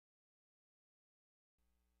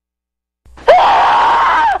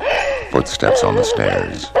Footsteps on the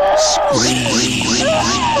stairs. Scream.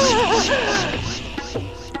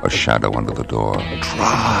 A shadow under the door.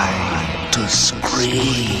 Try to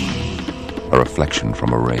scream. A reflection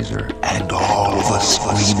from a razor. And all the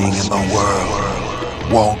screaming in the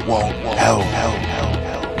world won't help.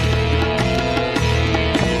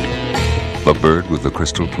 The bird with the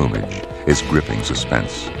crystal plumage is gripping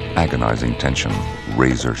suspense, agonizing tension,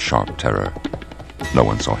 razor-sharp terror. No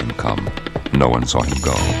one saw him come. No one saw him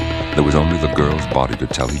go. There was only the girl's body to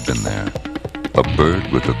tell he'd been there. The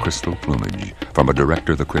Bird with the Crystal Plumage, from a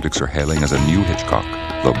director the critics are hailing as a new Hitchcock.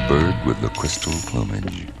 The Bird with the Crystal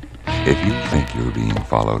Plumage. If you think you're being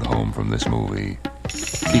followed home from this movie,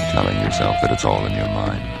 keep telling yourself that it's all in your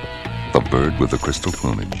mind. The Bird with the Crystal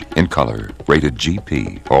Plumage, in color, rated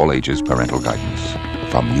GP, all ages, parental guidance,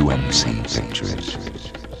 from U.S.A. Pictures.